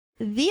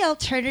The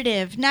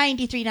Alternative,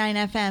 93.9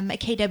 FM,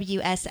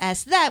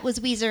 KWSS. That was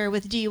Weezer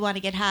with Do You Want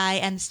to Get High,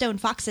 and the Stone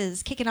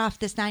Foxes kicking off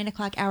this 9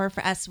 o'clock hour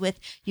for us with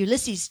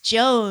Ulysses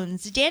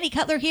Jones. Danny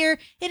Cutler here.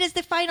 It is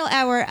the final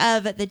hour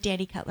of the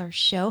Danny Cutler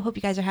Show. Hope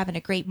you guys are having a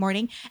great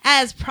morning.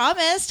 As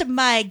promised,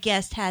 my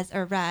guest has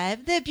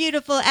arrived. The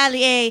beautiful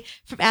Allie A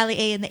from Allie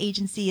A and the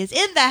Agency is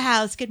in the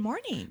house. Good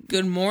morning.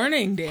 Good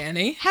morning,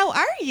 Danny. How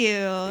are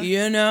you?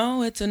 You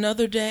know, it's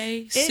another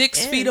day,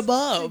 6 feet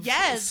above.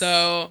 Yes.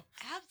 So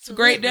Absolutely. it's a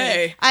great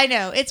day. I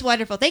know. It's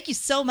wonderful. Thank you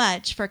so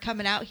much for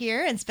coming out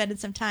here and spending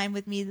some time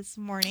with me this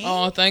morning.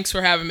 Oh, thanks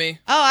for having me.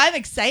 Oh, I'm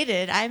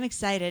excited. I'm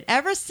excited.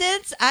 Ever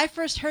since I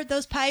first heard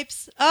those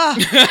pipes, oh,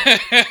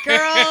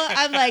 girl,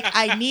 I'm like,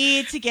 I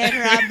need to get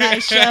her on my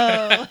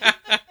show.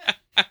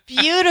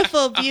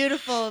 Beautiful,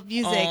 beautiful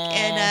music. Aww.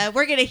 And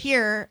we're going to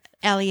hear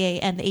LEA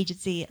and the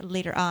Agency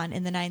later on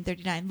in the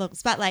 939 local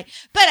spotlight.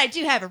 But I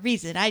do have a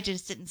reason. I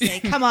just didn't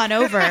say, come on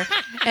over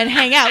and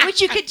hang out,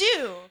 which you could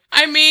do.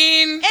 I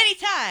mean,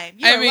 anytime.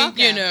 You are welcome.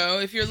 You know,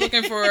 if you're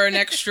looking for an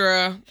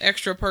extra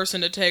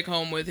person to take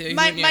home with you.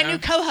 My new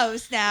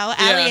co-host now,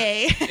 Allie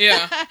A.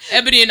 Yeah.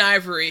 Ebony and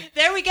Ivory.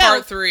 There we go.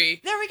 Part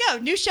 3. There we go.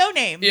 New show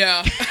name.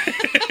 Yeah.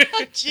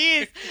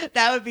 Jeez.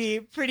 That would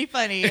be pretty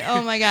funny.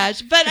 Oh my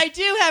gosh. But I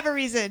do have a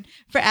reason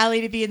for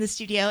Allie to be in the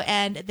studio,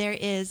 and there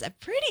is a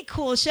pretty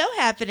cool show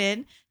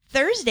happening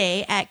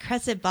Thursday at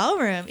Crescent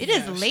Ballroom. It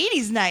is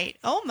ladies' night.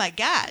 Oh my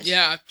gosh.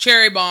 Yeah.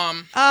 Cherry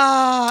Bomb.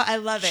 Oh, I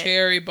love it.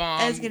 Cherry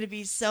Bomb. It's going to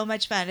be so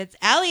much fun. It's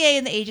Allie A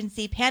and the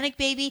Agency, Panic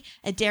Baby,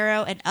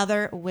 Adaro, and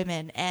other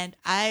women. And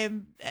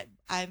I'm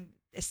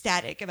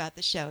ecstatic about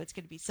the show. It's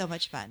going to be so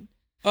much fun.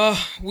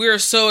 Oh, we're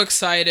so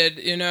excited.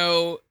 You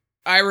know,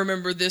 I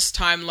remember this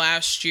time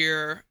last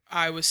year,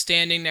 I was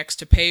standing next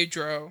to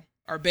Pedro,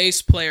 our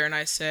bass player, and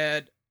I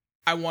said,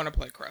 I want to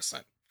play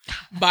Crescent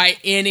by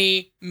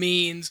any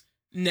means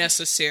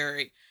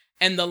necessary.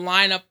 And the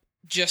lineup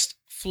just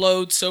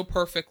flowed so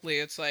perfectly.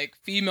 It's like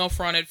female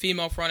fronted,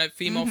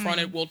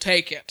 we'll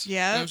take it.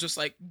 Yeah. It was just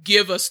like,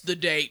 give us the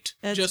date.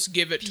 Just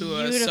give it to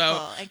us.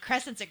 So, and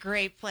Crescent's a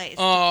great place to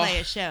play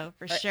a show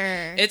for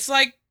sure. It's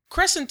like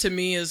Crescent to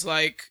me is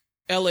like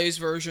LA's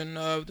version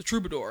of the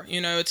Troubadour.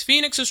 You know, it's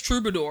Phoenix's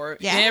Troubadour.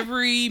 Yeah.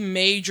 Every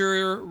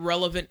major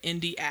relevant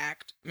indie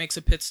act makes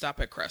a pit stop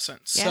at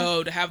Crescent. Yeah.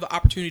 So to have the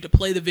opportunity to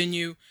play the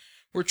venue,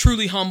 we're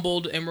truly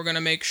humbled, and we're going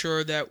to make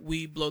sure that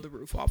we blow the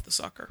roof off the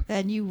sucker.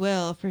 And you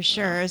will, for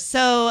sure.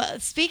 So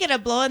speaking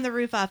of blowing the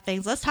roof off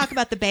things, let's talk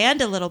about the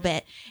band a little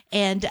bit.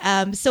 And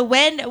so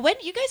when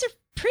you guys are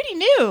pretty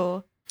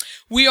new.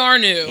 We are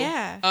new.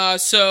 Yeah.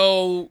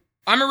 So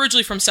I'm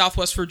originally from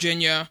Southwest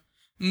Virginia,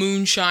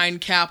 moonshine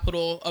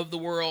capital of the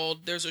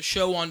world. There's a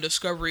show on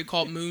Discovery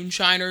called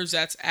Moonshiners.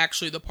 That's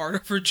actually the part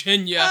of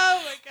Virginia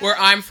where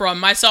I'm from.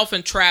 Myself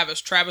and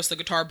Travis, the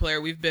guitar player,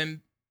 we've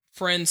been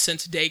friends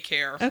since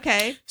daycare.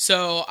 Okay.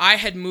 So I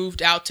had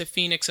moved out to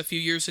Phoenix a few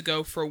years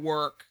ago for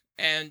work,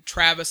 and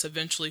Travis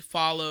eventually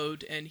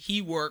followed, and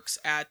he works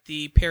at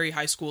the Perry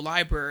High School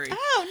Library.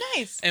 Oh,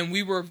 nice. And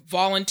we were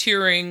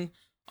volunteering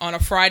on a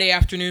Friday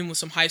afternoon with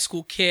some high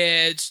school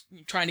kids,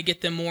 trying to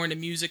get them more into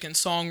music and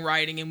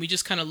songwriting, and we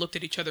just kind of looked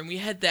at each other, and we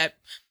had that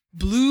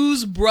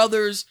Blues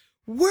Brothers,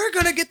 we're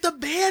going to get the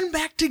band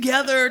back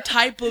together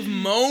type of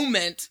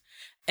moment.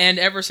 And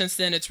ever since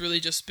then, it's really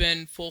just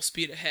been full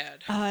speed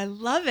ahead. Oh, I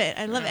love it.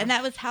 I love it. And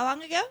that was how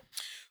long ago?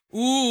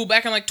 Ooh,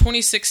 back in like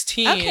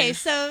 2016. Okay,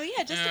 so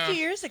just a few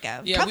years ago.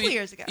 Yeah, a couple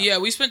years ago. Yeah,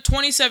 we spent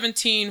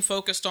 2017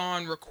 focused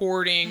on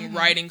recording,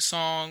 writing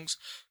songs,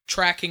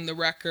 tracking the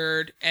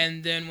record.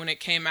 And then when it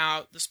came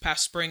out this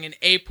past spring in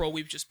April,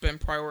 we've just been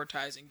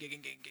prioritizing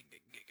gigging.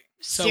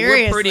 So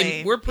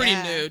seriously. we're pretty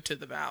new to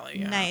the Valley.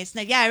 Yeah. Nice.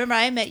 Now, I remember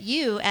I met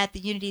you at the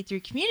Unity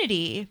Through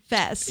Community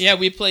Fest. Yeah,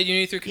 we played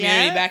Unity Through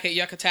Community back at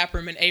Yucca Tap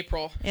Room in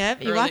April.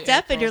 Yep. You walked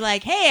up and you're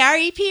like, "Hey, our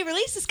EP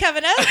release is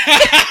coming up.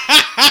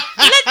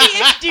 Let me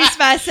introduce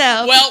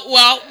myself."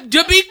 Well,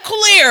 to be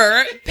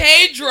clear,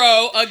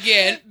 Pedro,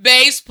 again,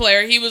 bass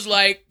player, he was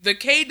like, the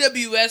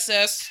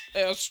KWSS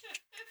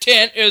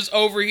tent is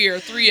over here,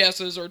 3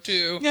 S's or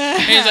 2.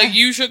 And he's like,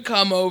 you should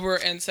come over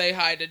and say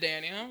hi to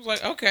Danny. And I was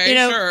like, okay,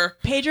 sure.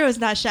 Pedro is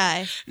not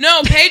shy.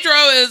 No, Pedro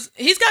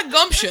he's got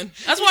gumption.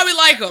 That's why we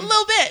like him. A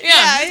little bit.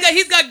 Yeah,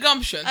 he's got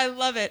gumption. I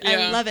love it.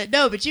 Yeah. I love it.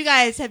 No, but you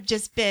guys have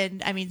just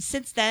been,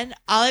 since then,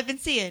 all I've been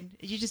seeing,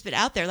 you've just been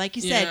out there. Like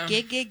you said,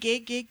 gig.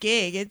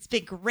 It's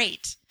been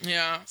great.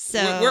 Yeah.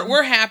 So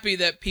we're happy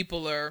that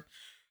people are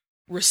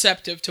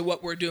receptive to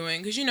what we're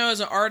doing, because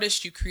as an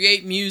artist you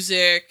create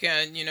music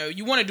and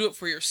you want to do it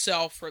for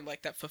yourself, for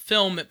like that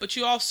fulfillment, but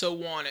you also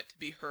want it to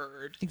be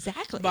heard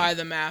by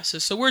the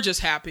masses. So we're just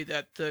happy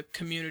that the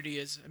community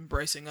is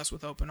embracing us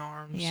with open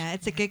arms. Yeah,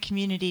 it's a good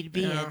community to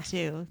be in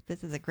too.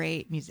 This is a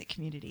great music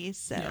community.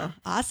 So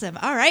awesome.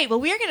 All right, well,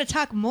 we are going to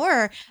talk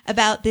more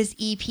about this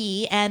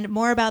EP and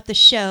more about the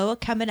show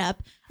coming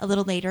up a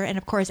little later. And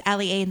of course,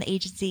 Allie A and the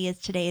Agency is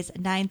today's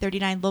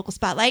 939 local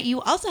spotlight. You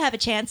also have a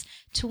chance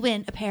to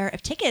win a pair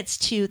of tickets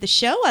to the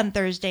show on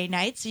Thursday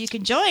night, so you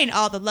can join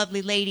all the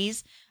lovely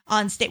ladies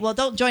on stage. Well,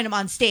 don't join them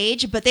on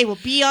stage, but they will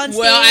be on stage.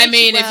 Well, I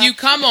mean, if you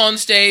come on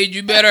stage,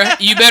 you better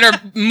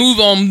move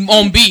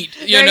on beat.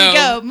 There you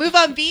go. Move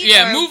on beat.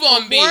 Yeah, move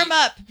on beat. Warm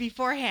up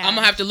beforehand. I'm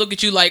gonna have to look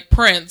at you like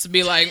Prince,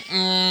 be like,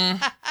 I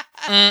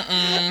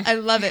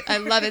love it. I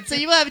love it. So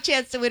you will have a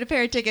chance to win a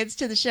pair of tickets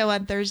to the show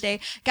on Thursday.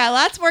 Got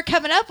lots more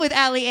coming up with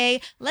Allie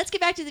A. Let's get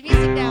back to the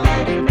music now.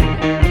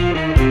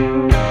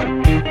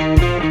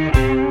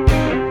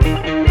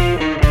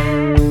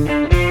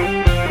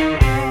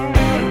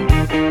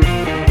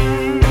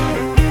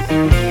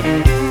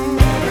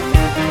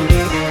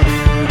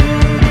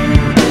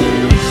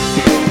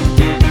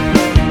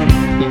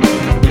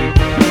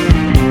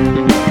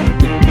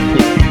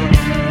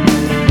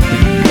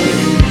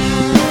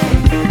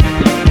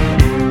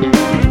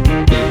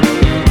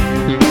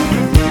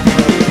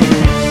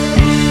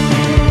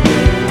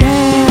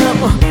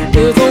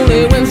 It's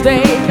only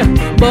Wednesday,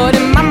 but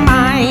in my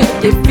mind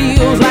it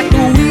feels like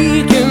the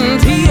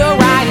weekend's here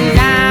right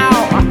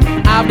now.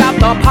 I've got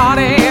the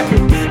party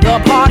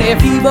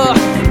fever,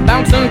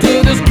 bouncing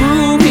to this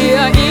groove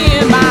here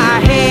in my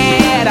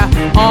head.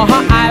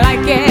 I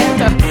like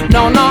it,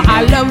 no,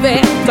 I love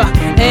it.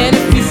 And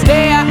if you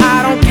stare,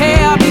 I don't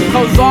care,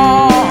 because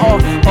all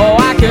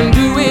I can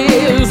do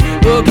is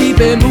keep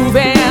it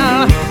moving.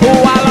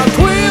 While I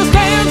twist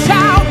and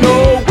shout,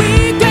 no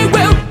weekday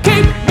will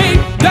keep me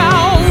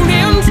down.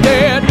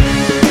 Instead,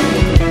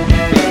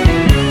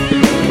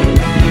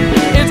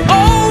 it's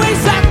always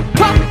that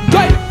clock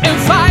right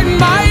inside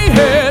my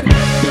head.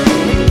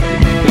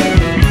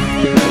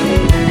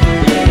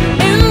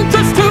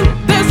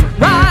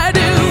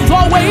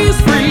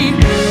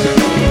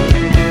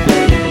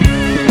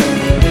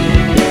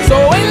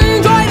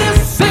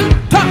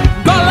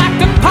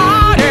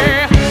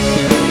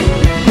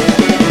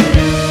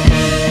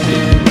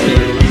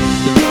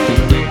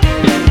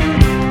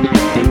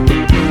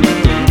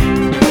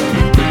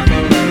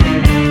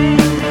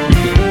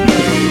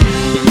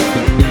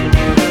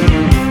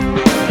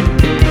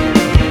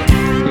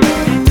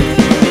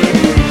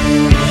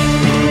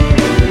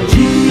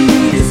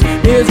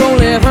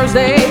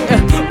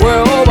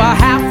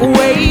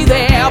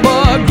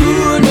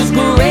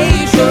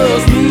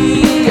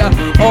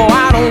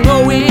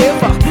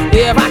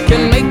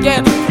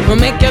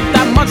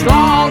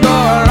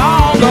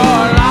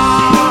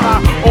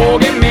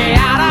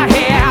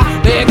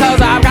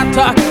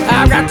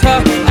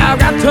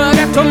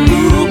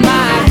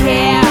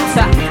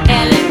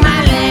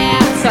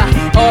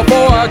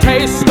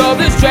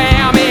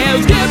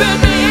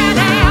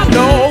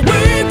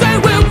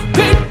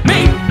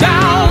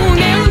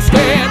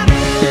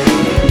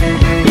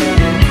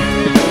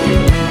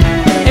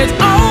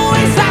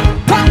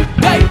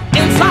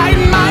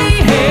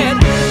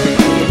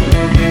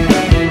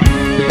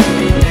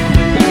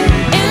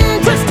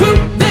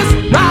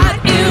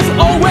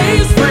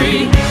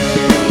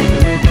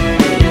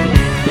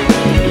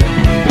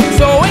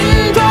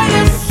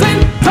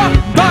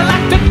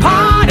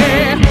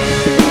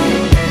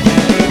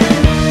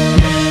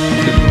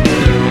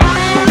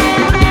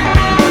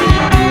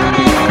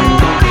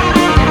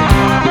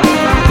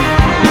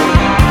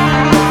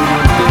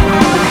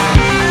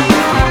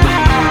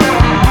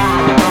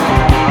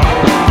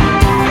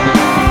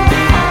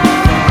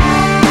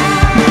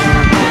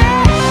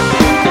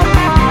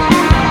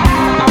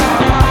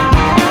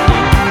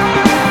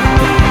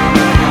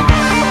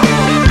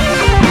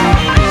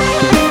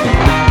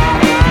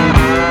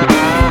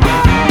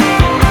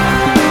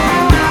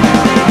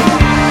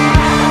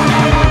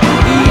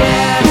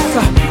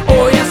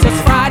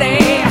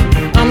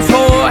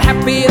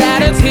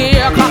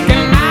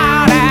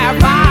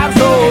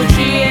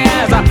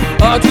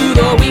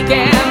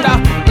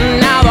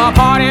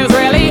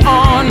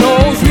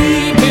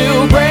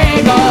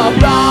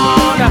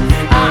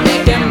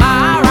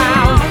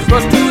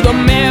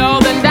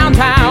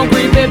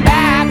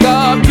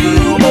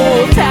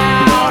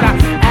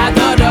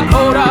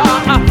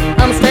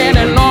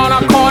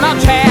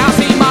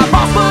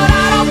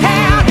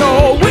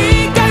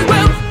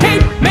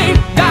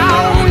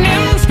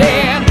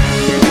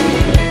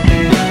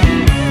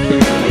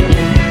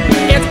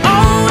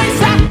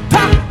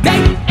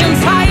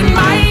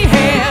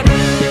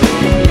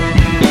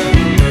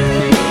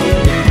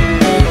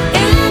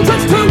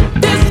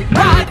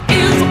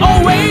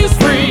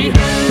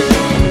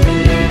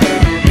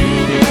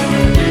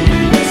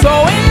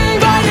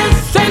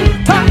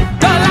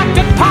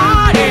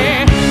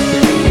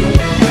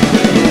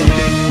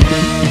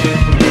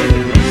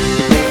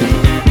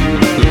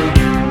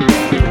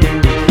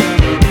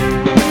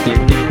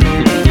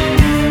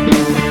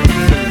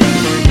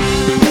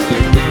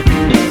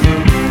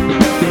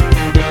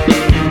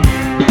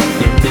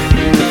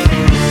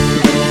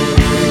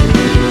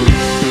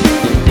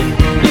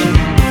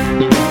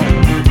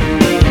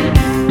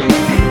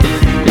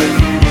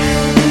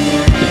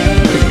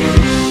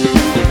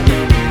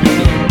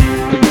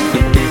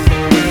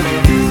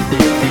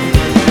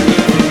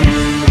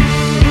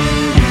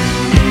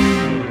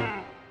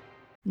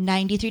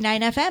 93.9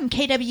 FM,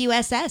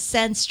 KWSS,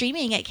 and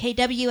streaming at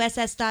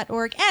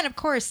kwss.org. And, of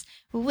course,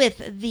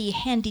 with the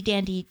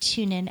handy-dandy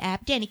TuneIn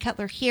app. Danny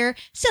Cutler here,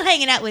 still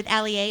hanging out with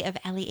Allie A of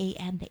Allie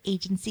A and the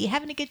Agency.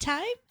 Having a good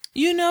time?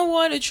 You know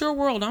what? It's your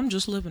world. I'm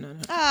just living in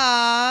it.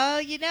 Aw,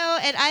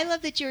 and I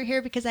love that you're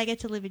here because I get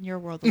to live in your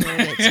world a little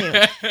bit,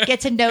 too.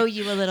 Get to know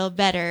you a little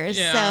better.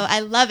 Yeah. So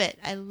I love it.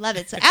 I love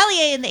it. So Allie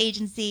A and the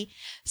Agency,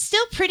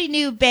 still pretty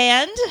new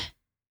band.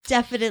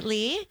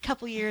 Definitely. A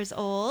couple years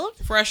old.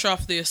 Fresh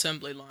off the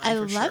assembly line. I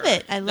love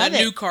it. I love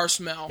that it. new car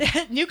smell.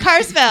 New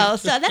car smell.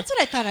 So that's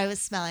what I thought I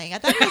was smelling. I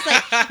thought it was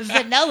like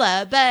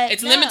vanilla, but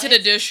It's no, limited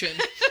edition.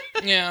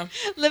 Yeah.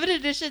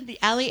 Limited edition, the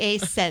Allie A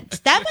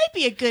scent. That might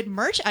be a good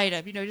merch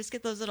item. Just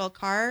get those little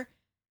car,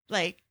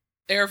 like,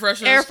 Air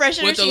fresheners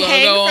you with the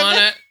hang logo from on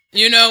the- it.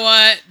 You know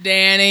what,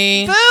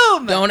 Danny?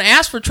 boom! Don't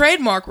ask for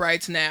trademark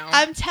rights now.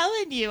 I'm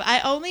telling you,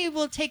 I only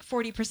will take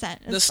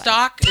 40%. The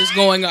stock is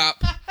going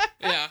up.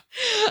 Yeah.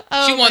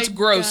 Oh She wants my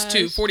gross, gosh.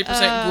 too.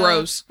 40%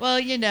 gross.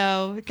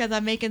 Well, because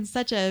I'm making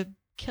such a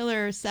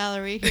killer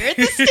salary here at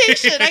the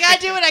station. I got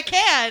to do what I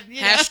can.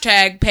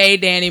 Hashtag pay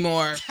Danny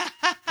Moore.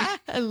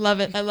 I love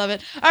it. I love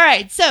it. All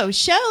right. So,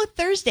 show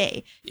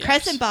Thursday, Yes.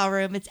 Crescent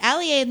Ballroom. It's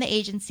Allie A and the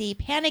Agency,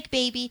 Panic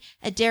Baby,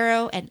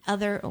 Adaro, and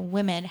other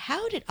women.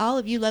 How did all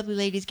of you lovely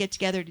ladies get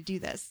together to do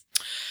this?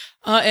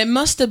 It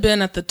must have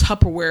been at the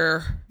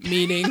Tupperware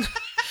meeting.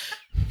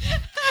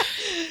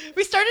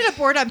 We started a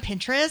board on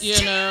Pinterest.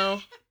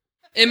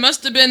 It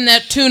must have been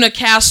that tuna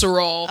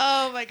casserole.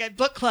 Oh my God.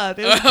 Book club.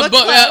 It was book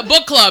club.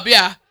 Book club,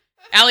 yeah.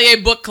 Allie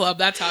A Book Club.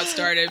 That's how it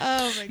started.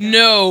 Oh my God.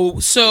 No.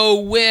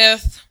 So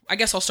I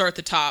guess I'll start at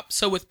the top.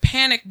 So with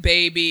Panic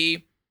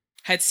Baby,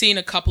 had seen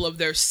a couple of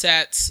their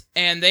sets,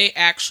 and they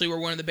actually were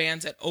one of the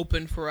bands that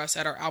opened for us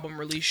at our album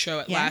release show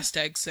at Last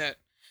Exit.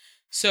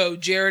 So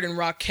Jared and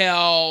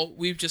Raquel,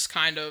 we've just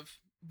kind of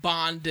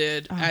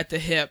bonded at the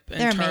hip in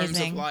they're terms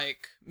amazing. of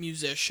like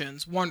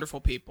musicians, wonderful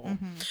people.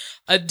 Mm-hmm.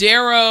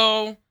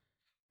 Adaro,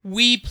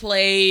 we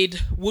played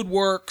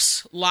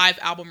Woodworks live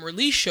album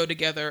release show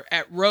together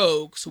at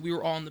Rogue, so we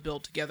were all in the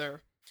build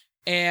together.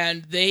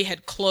 And they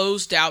had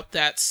closed out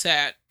that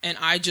set, and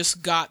I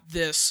just got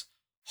this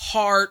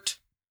Heart,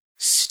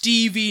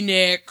 Stevie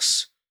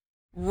Nicks,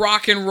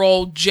 rock and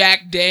roll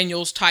Jack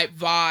Daniels type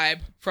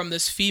vibe from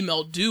this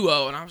female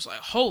duo, and I was like,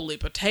 holy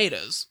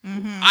potatoes.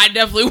 Mm-hmm. I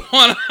definitely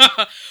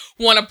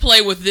want to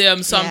play with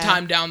them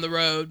sometime down the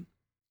road.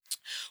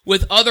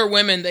 With other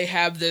women, they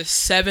have this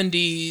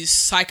 70s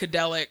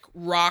psychedelic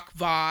rock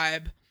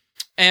vibe,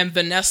 and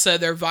Vanessa,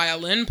 their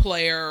violin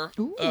player,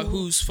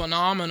 who's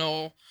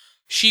phenomenal,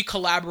 she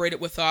collaborated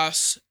with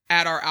us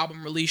at our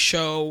album release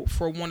show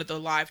for one of the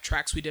live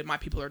tracks we did, My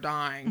People Are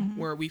Dying,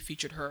 where we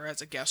featured her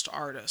as a guest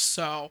artist.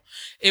 So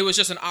it was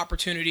just an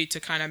opportunity to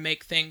kind of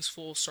make things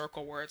full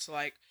circle, where it's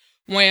like,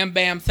 wham,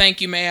 bam,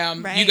 thank you,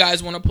 ma'am. Right. You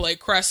guys want to play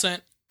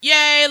Crescent?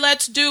 Yay,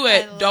 let's do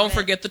it. Don't it.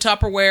 forget the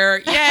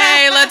Tupperware.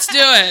 Yay, let's do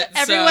it.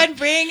 Everyone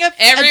bring a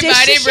Everybody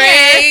dish to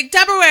share. bring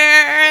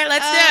Tupperware.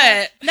 Let's do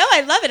it. No,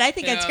 I love it. I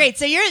think that's Yeah. great.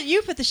 So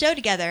you put the show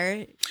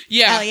together,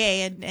 Yeah. Allie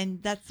A,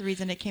 and that's the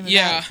reason it came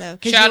Yeah. about. So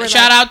 'cause you were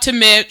Shout like- out to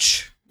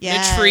Mitch.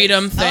 Yes. Mitch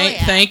Freedom. Oh,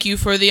 yeah. Thank you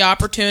for the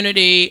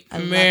opportunity, I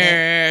love Mitch.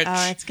 it.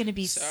 Oh, it's going to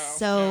be So,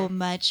 so yeah.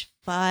 much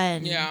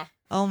fun. Yeah.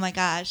 Oh my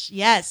gosh.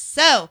 Yes.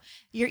 So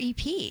your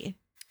EP,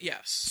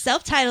 Yes.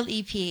 self-titled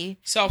EP,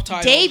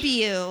 Self-titled.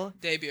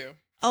 debut.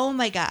 Oh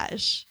my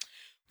gosh.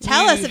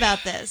 Tell us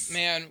about this.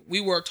 Man, we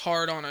worked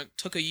hard on it.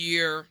 Took a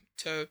year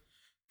to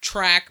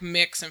track,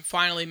 mix, and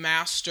finally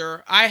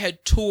master. I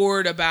had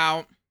toured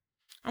about,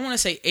 I want to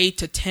say 8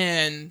 to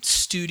 10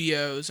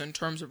 studios in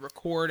terms of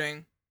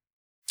recording.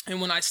 And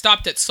when I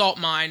stopped at Salt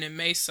Mine in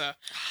Mesa,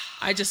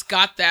 I just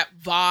got that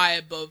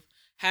vibe of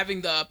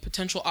having the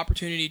potential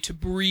opportunity to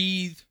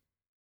breathe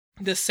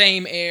the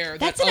same air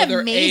That's that an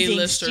other amazing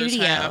A-listers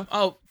studio. have.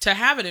 Oh, to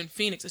have it in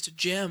Phoenix, it's a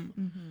gym.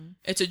 Mm-hmm.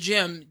 It's a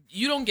gym.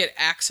 You don't get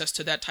access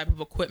to that type of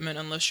equipment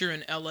unless you're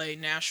in LA,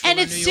 Nashville, And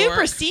or it's New super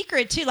York.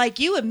 secret too. Like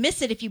you would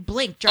miss it if you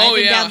blinked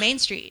driving yeah. down Main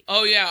Street.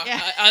 Oh, yeah. Yeah.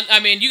 I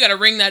mean, you got to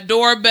ring that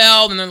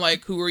doorbell, and then,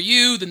 like, who are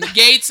you? Then the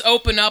gates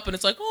open up, and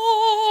it's like,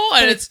 oh,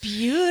 and But it's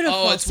beautiful.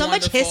 oh, it's so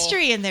wonderful. much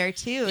history in there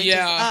too. It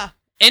Yeah. just,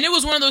 And it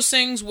was one of those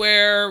things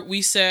where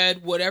we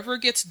said, whatever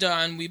gets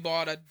done, we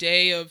bought a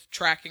day of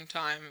tracking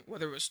time,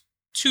 whether it was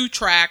 2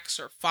 tracks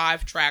or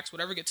 5 tracks,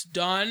 whatever gets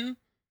done,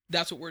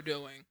 that's what we're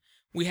doing.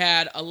 We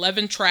had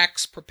 11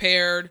 tracks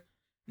prepared.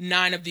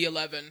 9 of the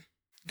 11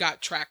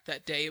 got tracked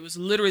that day. It was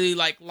literally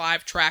like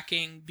live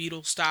tracking,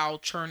 Beatles style,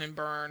 churn and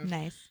burn.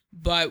 nice.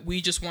 But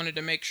we just wanted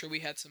to make sure we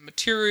had some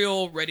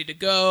material ready to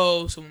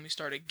go. So when we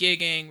started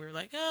gigging, we were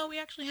like, oh, we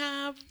actually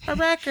have a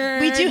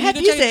record. We do You have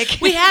can check it.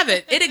 music. We have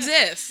it. It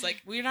exists.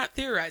 Like, we're not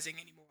theorizing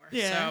anymore.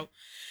 Yeah. So,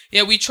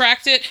 yeah, we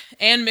tracked it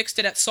and mixed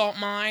it at Salt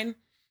Mine.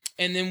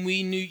 And then we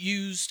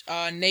used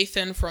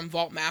Nathan from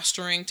Vault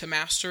Mastering to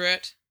master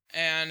it.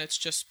 And it's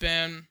just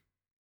been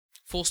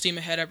full steam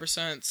ahead ever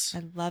since.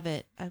 I love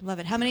it. I love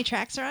it. How many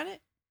tracks are on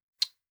it?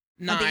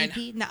 Oh, the 9.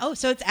 EP? No, oh,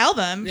 so it's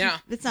album. Yeah,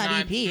 It's not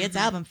 9. EP, it's Mhm.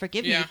 album.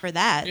 Forgive me Yeah. for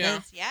that.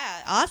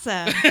 Yeah.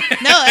 Awesome.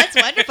 No, that's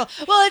wonderful.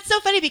 Well, it's so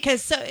funny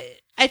because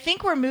I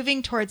think we're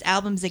moving towards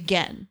albums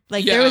again.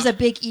 Like there Yeah. was a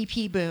big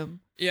EP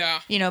boom.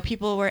 Yeah. You know,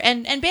 people were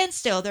and bands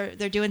still they're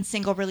doing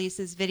single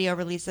releases, video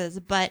releases,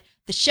 but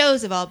the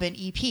shows have all been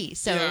EP.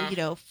 So,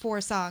 Yeah. 4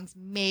 songs,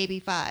 maybe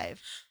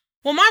 5.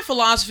 Well, my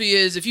philosophy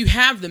is if you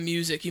have the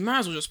music, you might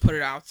as well just put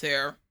it out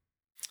there.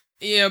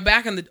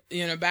 Back in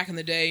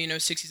the day,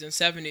 60s and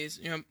 70s,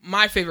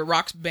 my favorite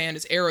rock band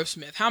is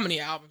Aerosmith. How many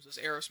albums does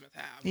Aerosmith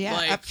have? Yeah.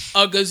 Like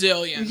a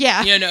gazillion.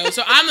 Yeah.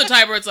 So I'm the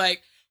type where it's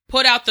like,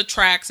 put out the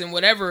tracks and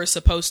whatever is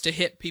supposed to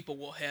hit people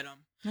will hit them.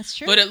 That's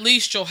true. But at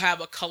least you'll have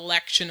a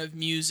collection of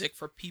music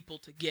for people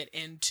to get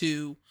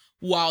into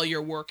while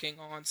you're working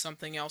on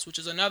something else, which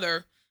is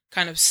another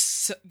kind of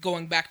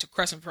going back to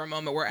Crescent for a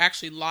moment. We're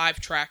actually live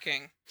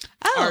tracking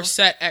our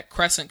set at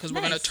Crescent because we're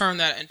going to turn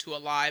that into a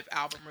live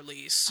album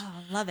release.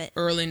 Oh, love it.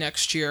 Early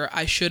next year.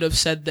 I should have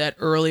said that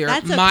earlier.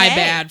 That's My okay.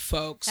 bad,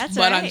 folks. That's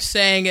but all I'm right.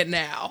 saying it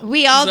now.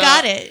 We all So,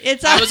 got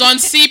it. I was on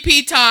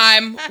CP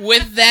time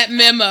with that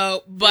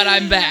memo, but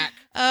I'm back.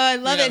 Oh, I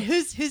love Yeah. it.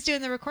 Who's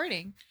doing the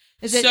recording?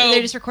 Is it So-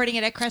 they're just recording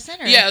it at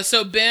Crescent? Or? Yeah,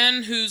 so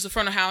Ben, who's the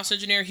front of house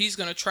engineer, he's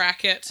going to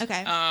track it.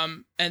 Okay.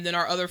 And then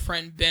our other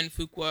friend, Ben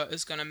Fuqua,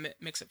 is going to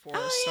mix it for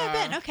us. Oh yeah,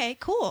 Ben. Okay,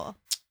 cool.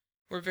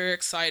 We're very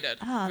excited.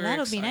 Oh, Very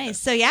that'll be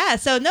excited.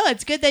 nice. So no,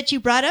 it's good that you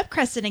brought up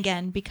Crescent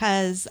again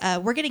because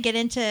we're going to get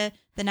into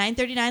the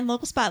 939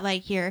 local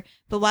spotlight here.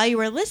 But while you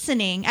were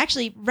listening,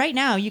 actually, right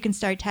now you can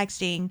start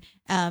texting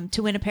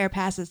to win a pair of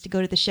passes to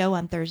go to the show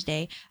on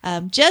Thursday.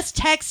 Just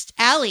text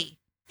Allie,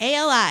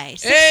 ALI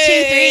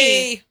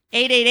 623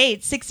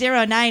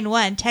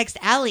 888-6091. Text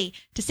Allie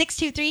to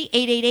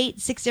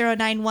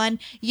 623-888-6091.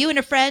 You and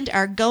a friend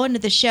are going to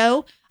the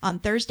show on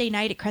Thursday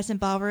night at Crescent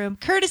Ballroom,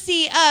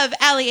 courtesy of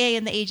Allie A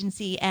and the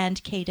agency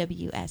and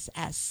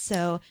KWSS.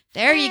 So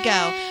there you go.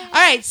 All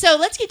right, so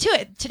let's get to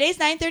it. Today's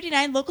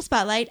 939 local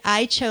spotlight.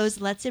 I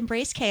chose Let's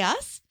Embrace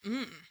Chaos.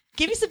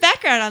 Give me some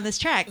background on this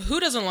track. Who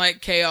doesn't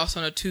like chaos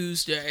on a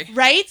Tuesday?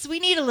 Right? We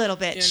need a little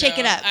bit. Shake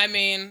it up. I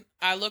mean,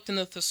 I looked in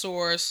the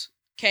thesaurus.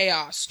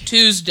 Chaos.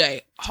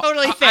 Tuesday.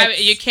 Totally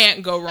fits. You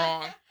can't go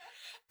wrong.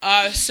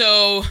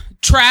 So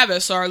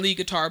Travis, our lead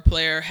guitar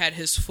player, had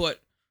his foot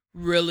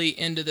really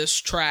into this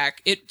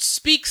track. It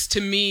speaks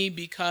to me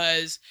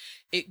because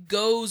it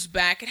goes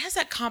back. It has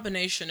that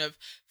combination of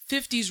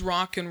 50s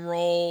rock and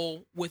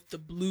roll with the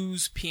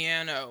blues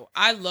piano.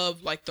 I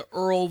love like the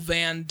Earl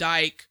Van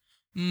Dyke,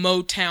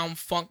 Motown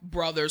Funk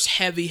Brothers,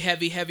 heavy,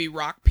 heavy, heavy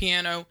rock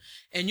piano.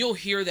 And you'll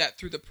hear that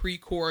through the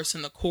pre-chorus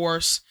and the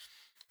chorus.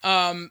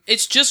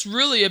 It's just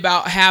really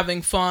about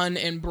having fun,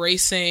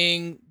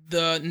 embracing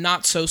the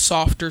not so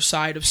softer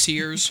side of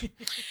Sears.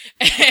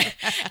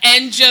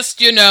 And just,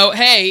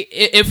 hey,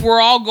 if we're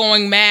all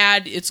going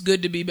mad, it's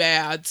good to be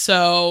bad.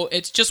 So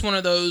it's just one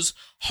of those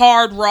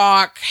hard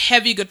rock,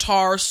 heavy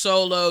guitar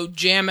solo,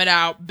 jam it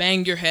out,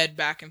 bang your head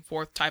back and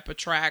forth type of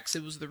tracks.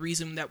 It was the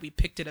reason that we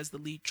picked it as the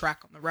lead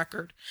track on the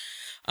record.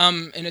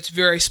 And it's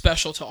very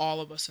special to all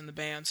of us in the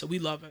band, so we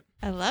love it.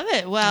 I love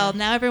it. Well,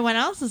 now everyone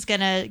else is going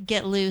to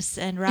get loose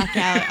and rock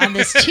out on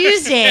this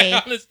Tuesday.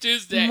 On this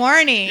Tuesday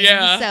morning.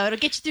 Yeah. So it'll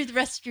get you through the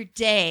rest of your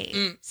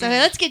day. So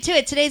let's get to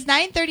it. Today's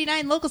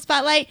 939 local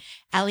spotlight.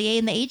 Allie A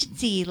and the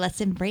agency. Let's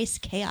embrace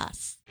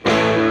chaos.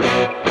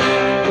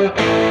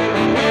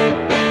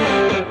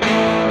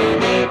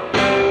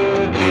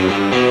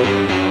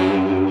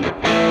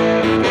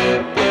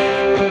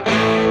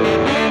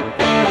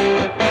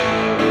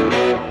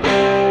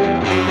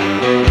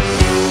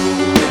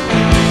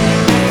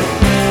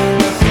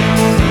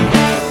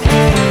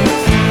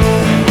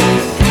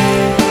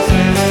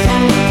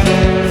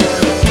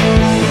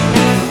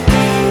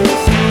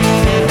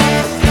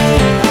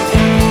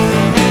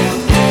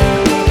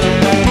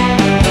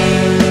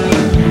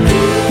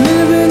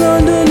 Living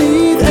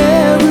underneath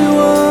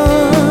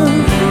everyone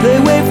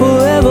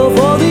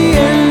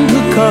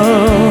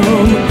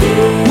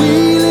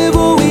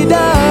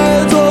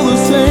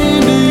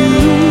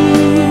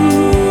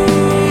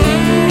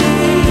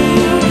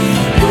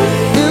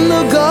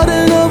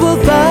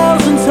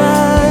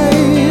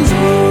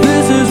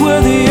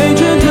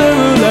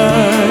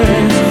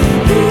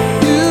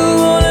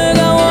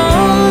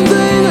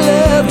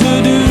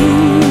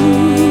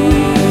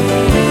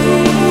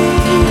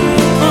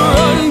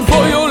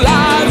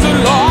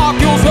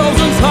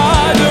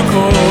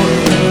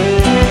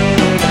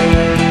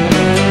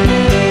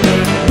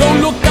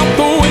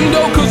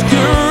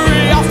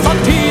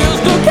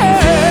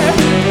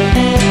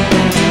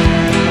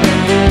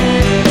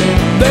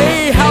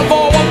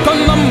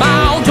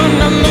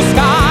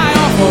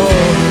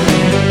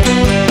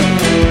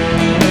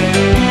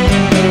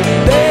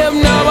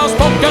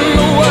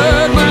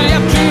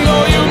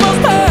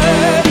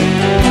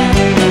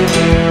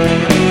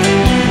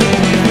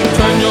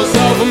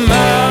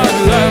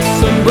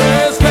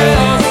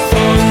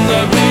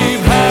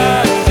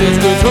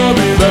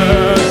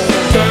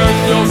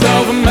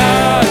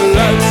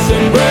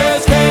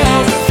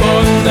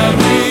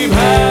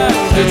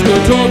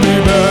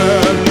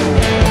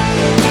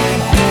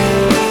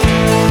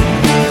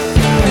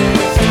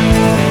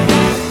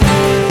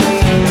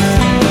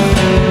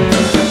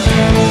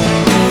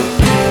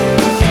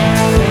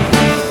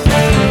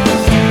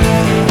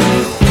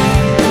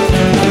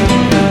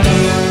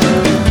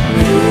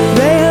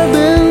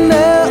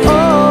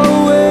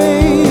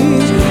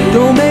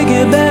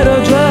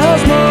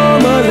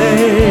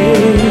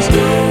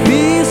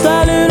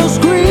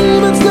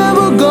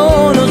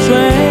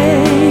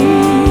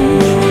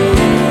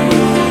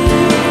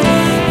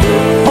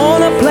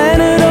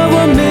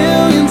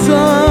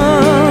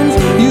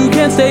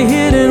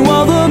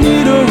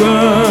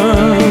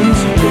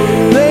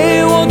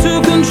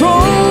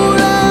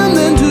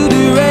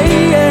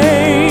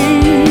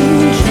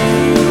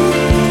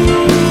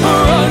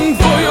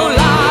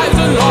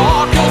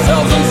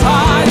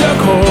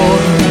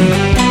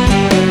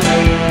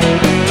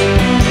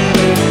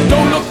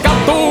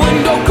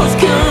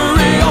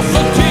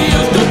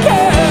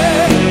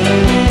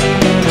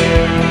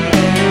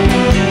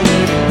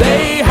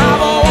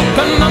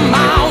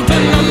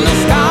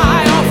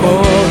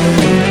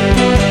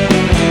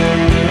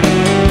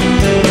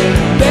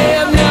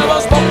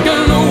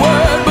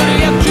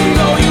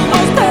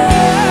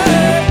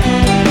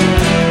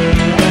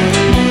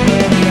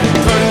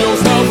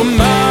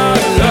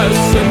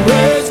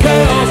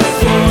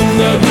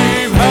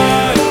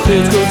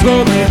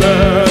to be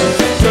bad.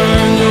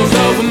 Turn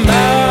yourself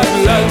mad,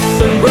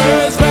 let's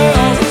embrace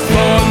chaos.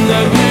 Fun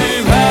that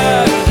we've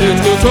had,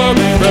 it's good to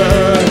be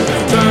bad.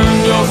 Turn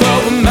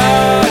yourself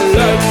mad,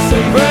 let's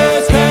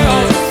embrace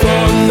chaos.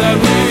 Fun that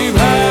we've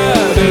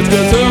had, it's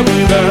good to